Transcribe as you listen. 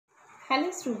Hello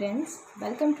students,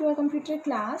 welcome to our computer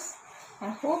class. I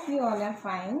hope you all are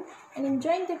fine and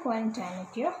enjoying the quarantine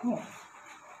at your home.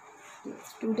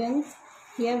 Students,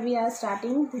 here we are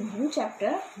starting the new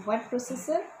chapter, word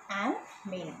processor and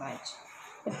mail merge.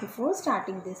 But before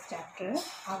starting this chapter,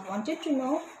 I wanted to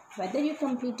know whether you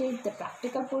completed the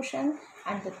practical portion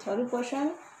and the theory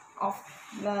portion of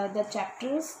the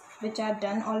chapters which are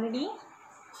done already.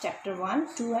 Chapter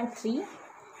 1, 2 and 3.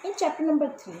 In chapter number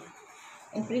 3.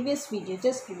 In previous video,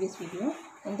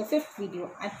 in the 5th video,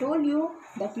 I told you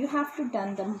that you have to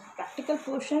done the practical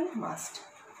portion must.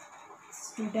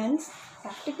 Students,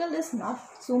 practical is not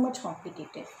so much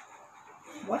complicated.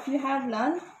 What you have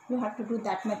learned, you have to do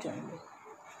that much only.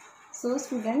 So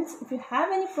students, if you have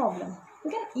any problem,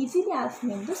 you can easily ask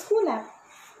me in the school app.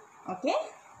 Okay?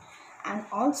 And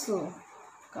also,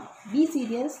 be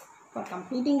serious for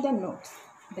completing the notes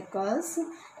because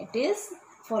it is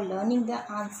for learning the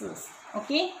answers.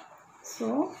 Okay,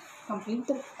 so complete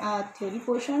the theory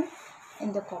portion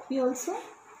in the copy also,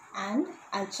 and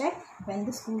I'll check when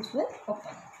the schools will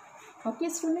open. Okay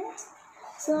students,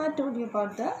 so I told you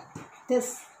about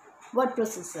this word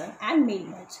processor and mail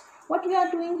merge. What we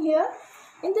are doing here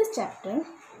in this chapter,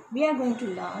 we are going to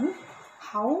learn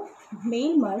how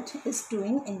mail merge is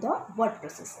doing in the word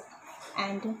processor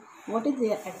and what is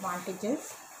their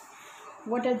advantages,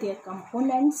 what are their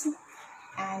components,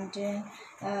 and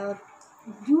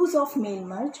use of mail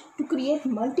merge to create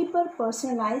multiple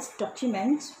personalized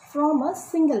documents from a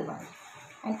single one,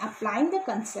 and applying the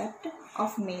concept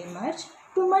of mail merge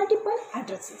to multiple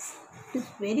addresses. It is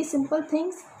very simple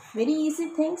things, very easy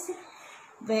things,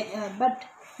 but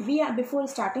before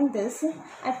starting this,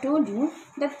 I told you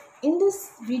that in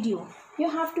this video you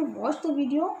have to watch the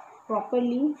video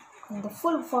properly in the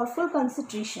for full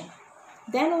concentration.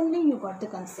 Then only you got the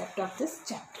concept of this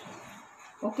chapter.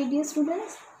 Okay dear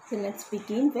students, so let's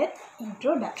begin with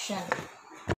introduction.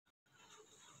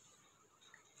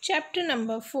 Chapter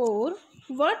number 4,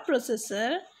 word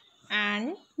processor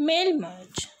and mail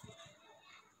merge.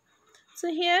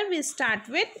 So here we start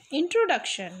with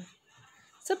introduction.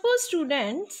 Suppose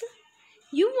students,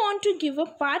 you want to give a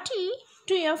party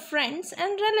to your friends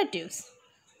and relatives.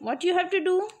 What you have to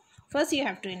do? First you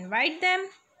have to invite them.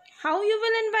 How you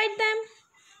will invite them?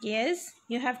 Yes,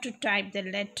 you have to type the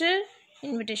letter,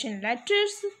 invitation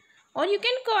letters, or you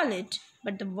can call it.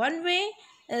 But the one way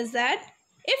is that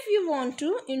if you want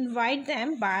to invite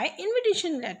them by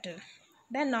invitation letter,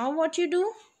 then now what you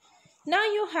do? Now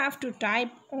you have to type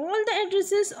all the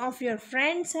addresses of your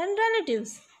friends and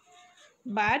relatives.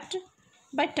 But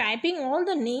by typing all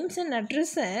the names and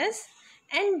addresses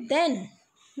and then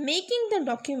making the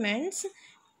documents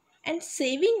and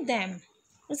saving them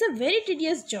is a very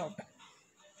tedious job.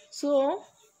 So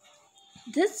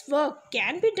this work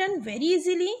can be done very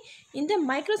easily in the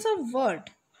Microsoft Word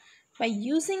by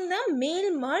using the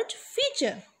mail merge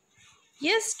feature.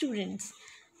 Yes students,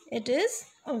 it is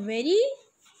a very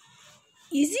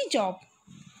easy job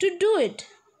to do it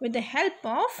with the help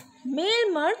of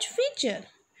mail merge feature.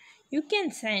 You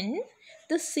can send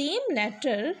the same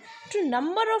letter to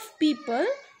number of people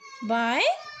by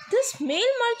this mail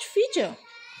merge feature.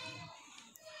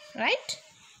 Right?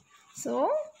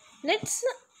 So let's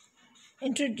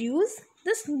introduce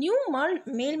this new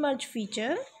mail merge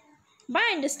feature by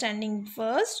understanding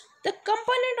first the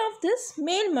component of this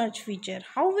mail merge feature.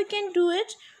 How we can do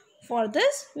it? For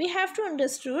this we have to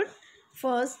understand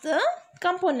first the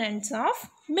components of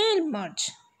mail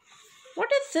merge. What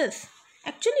is this?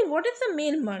 Actually, what is the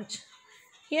mail merge?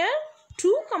 Here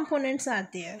two components are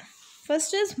there.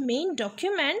 First is main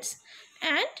documents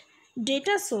and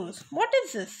data source. What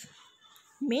is this?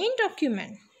 Main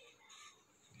document.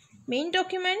 Main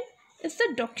document is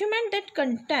the document that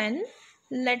contains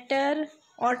letter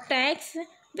or text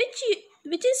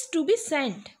which is to be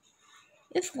sent.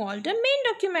 It's called a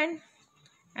main document.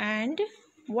 And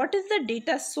what is the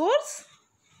data source?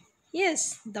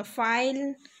 Yes, the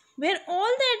file where all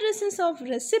the addresses of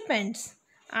recipients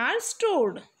are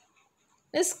stored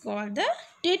is called the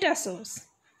data source.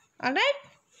 Alright?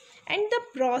 And the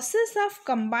process of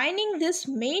combining this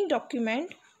main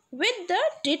document with the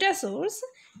data source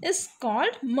is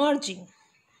called merging,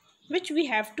 which we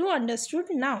have to understood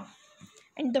now.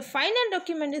 And the final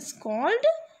document is called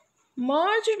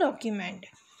merge document.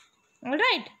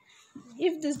 Alright,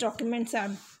 if these documents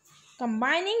are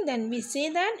combining, then we say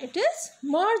that it is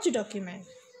merge document.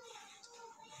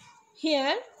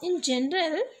 Here in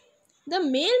general, the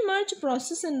mail merge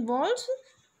process involves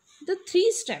the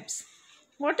 3 steps.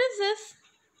 What is this?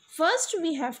 First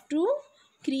we have to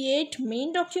create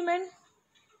main document.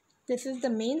 This is the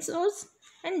main source,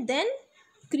 and then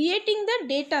creating the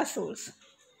data source.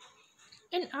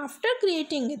 And after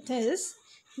creating this,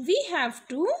 we have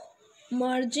to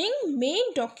merging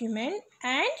main document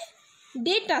and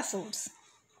data source.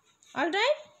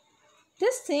 Alright,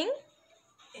 this thing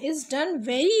is done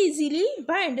very easily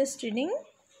by understanding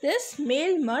this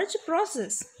mail merge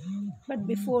process. But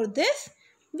before this,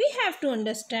 we have to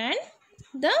understand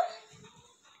the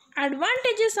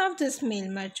advantages of this mail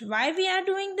merge. Why we are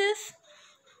doing this?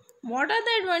 What are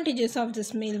the advantages of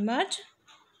this mail merge?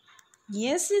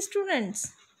 Yes,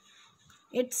 students,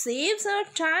 it saves our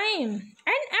time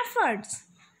and efforts.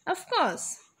 Of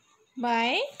course,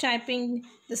 by typing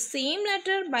the same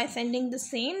letter, by sending the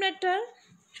same letter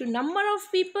to number of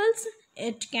peoples,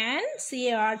 it can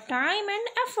save our time and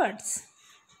efforts.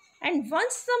 And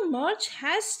once the merge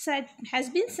has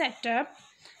been set up,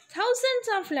 thousands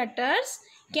of letters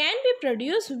can be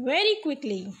produced very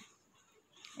quickly.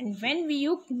 And when we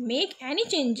make any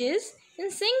changes in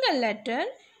single letter,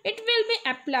 it will be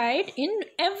applied in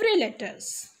every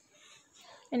letters.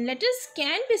 And letters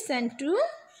can be sent to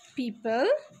people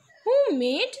who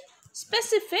meet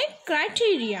specific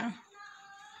criteria.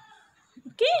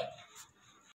 Okay.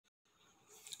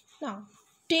 Now,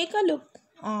 take a look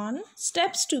on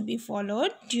steps to be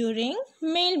followed during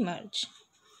mail merge.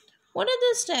 What are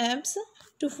the steps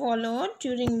to follow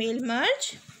during mail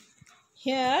merge?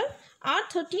 Here are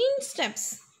 13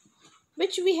 steps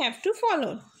which we have to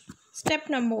follow. Step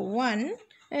number 1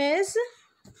 is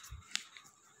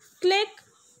click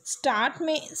Start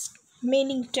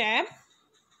Mailing tab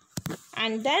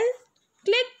and then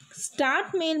click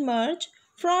Start Mail Merge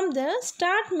from the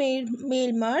Start Mail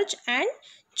Merge and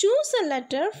choose a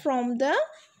letter from the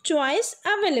choice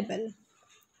available.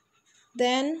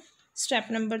 Then step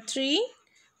number 3,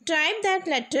 type that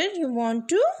letter you want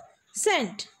to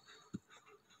send.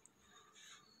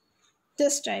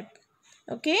 This type.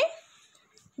 Okay.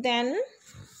 Then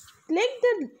click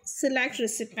the select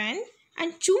recipient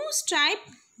and choose type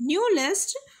new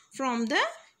list from the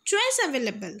choice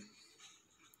available.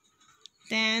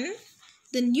 Then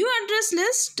the new address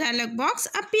list dialog box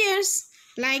appears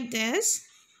like this.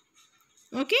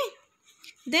 Okay.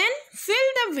 Then fill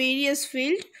the various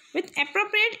field with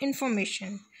appropriate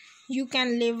information. You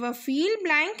can leave a field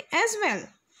blank as well.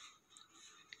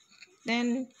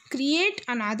 Then create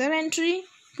another entry.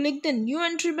 Click the new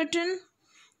entry button.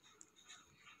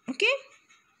 Okay.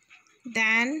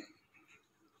 Then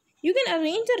you can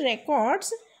arrange the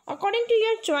records according to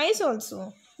your choice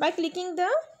also by clicking the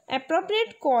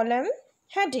appropriate column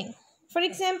heading. For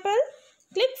example,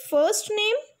 click first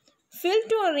name, fill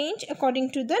to arrange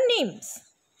according to the names.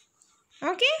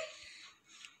 Okay.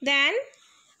 Then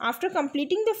after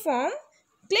completing the form,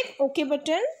 click OK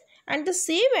button and the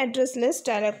save address list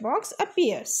dialog box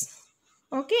appears.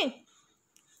 Okay.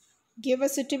 Give a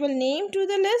suitable name to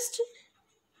the list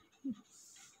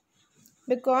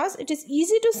because it is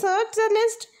easy to search the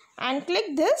list and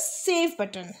click this save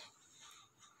button.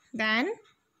 Then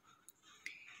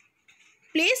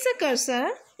place the cursor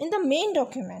in the main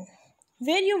document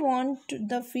where you want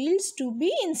the fields to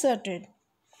be inserted.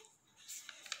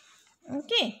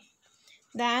 Okay.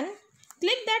 Then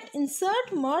click that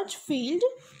insert merge field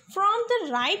from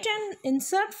the right and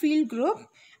insert field group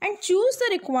and choose the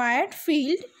required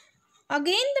field.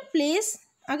 Again place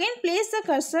the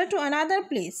cursor to another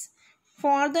place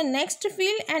for the next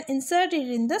field and insert it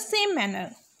in the same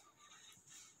manner.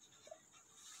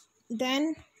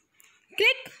 Then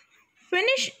click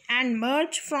finish and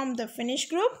merge from the finish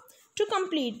group to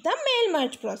complete the mail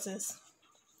merge process.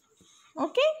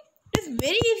 Okay, it is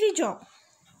very easy job.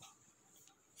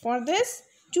 For this,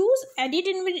 choose edit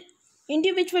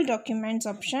individual documents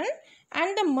option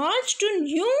and the merge to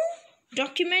new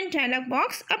document dialog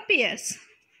box appears.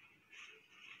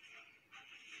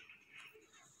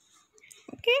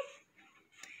 Okay,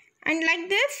 and like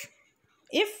this,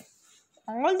 if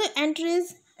all the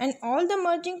entries and all the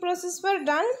merging process were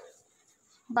done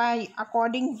by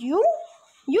according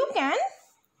you can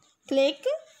click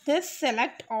this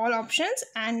select all options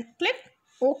and click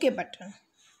OK button.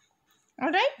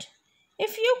 Alright,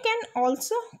 if you can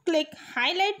also click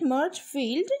highlight merge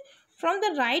field from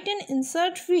the right and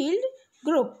insert field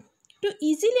group to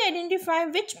easily identify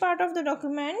which part of the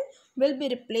document will be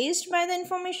replaced by the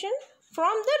information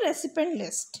from the recipient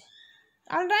list.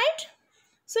 Alright,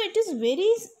 so it is very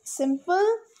simple,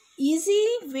 easy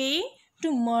way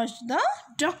to merge the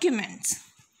documents.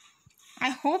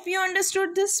 I hope you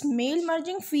understood this mail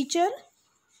merging feature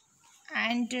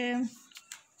and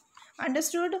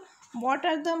understood what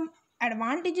are the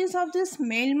advantages of this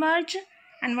mail merge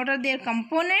and what are their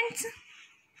components.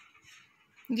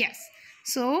 Yes,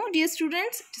 so dear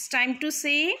students, it is time to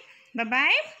say bye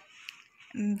bye.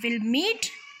 We'll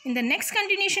meet in the next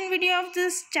continuation video of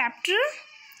this chapter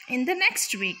in the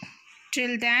next week.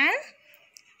 Till then,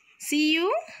 see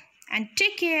you and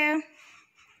take care.